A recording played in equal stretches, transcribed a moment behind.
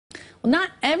Well,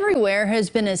 not everywhere has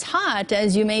been as hot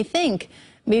as you may think.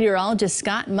 Meteorologist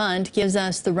Scott Munt gives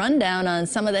us the rundown on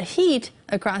some of the heat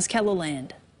across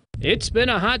KELOLAND. It's been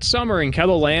a hot summer in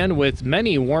KELOLAND with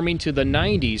many warming to the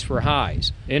 90s for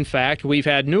highs. In fact, we've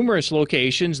had numerous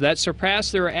locations that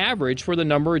surpass their average for the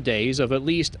number of days of at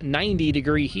least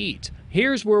 90-degree heat.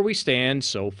 Here's where we stand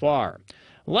so far.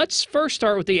 Let's first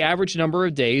start with the average number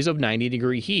of days of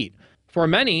 90-degree heat. For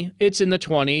many, it's in the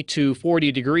 20 to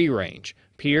 40-degree range.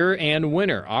 Pierre and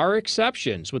Winter are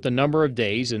exceptions with the number of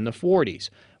days in the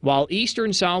 40s, while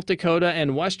eastern South Dakota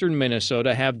and western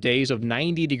Minnesota have days of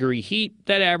 90-degree heat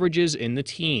that averages in the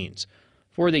teens.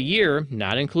 For the year,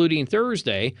 not including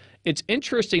Thursday, it's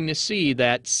interesting to see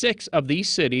that 6 of these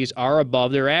cities are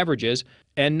above their averages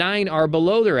and 9 are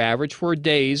below their average for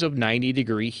days of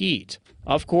 90-degree heat.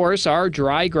 Of course, our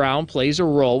dry ground plays a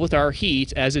role with our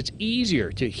heat as it's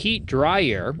easier to heat dry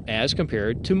air as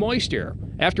compared to moist air.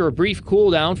 After a brief cool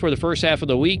down for the first half of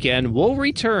the weekend, we'll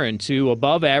return to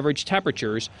above average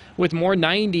temperatures with more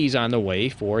 90s on the way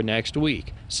for next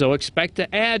week. So expect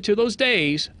to add to those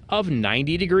days of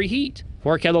 90-degree heat.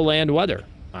 For KELOLAND weather,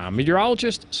 I'm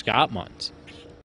meteorologist Scott Munt.